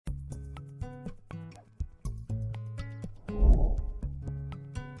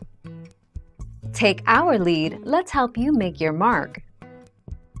Take our lead, let's help you make your mark.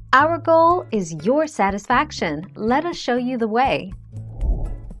 Our goal is your satisfaction. Let us show you the way.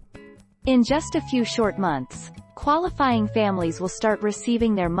 In just a few short months, qualifying families will start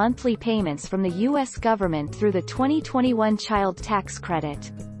receiving their monthly payments from the U.S. government through the 2021 Child Tax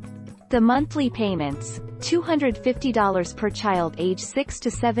Credit. The monthly payments, $250 per child age 6 to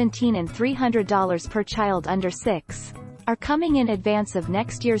 17 and $300 per child under 6, are coming in advance of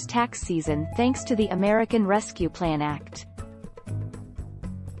next year's tax season thanks to the American Rescue Plan Act.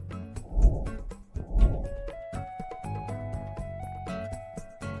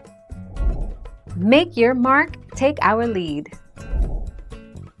 Make your mark, take our lead.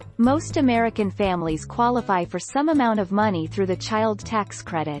 Most American families qualify for some amount of money through the Child Tax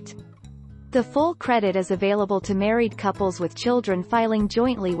Credit. The full credit is available to married couples with children filing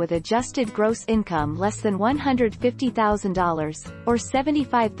jointly with adjusted gross income less than $150,000, or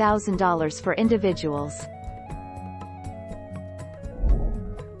 $75,000 for individuals.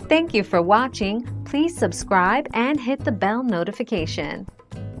 Thank you for watching. Please subscribe and hit the bell notification.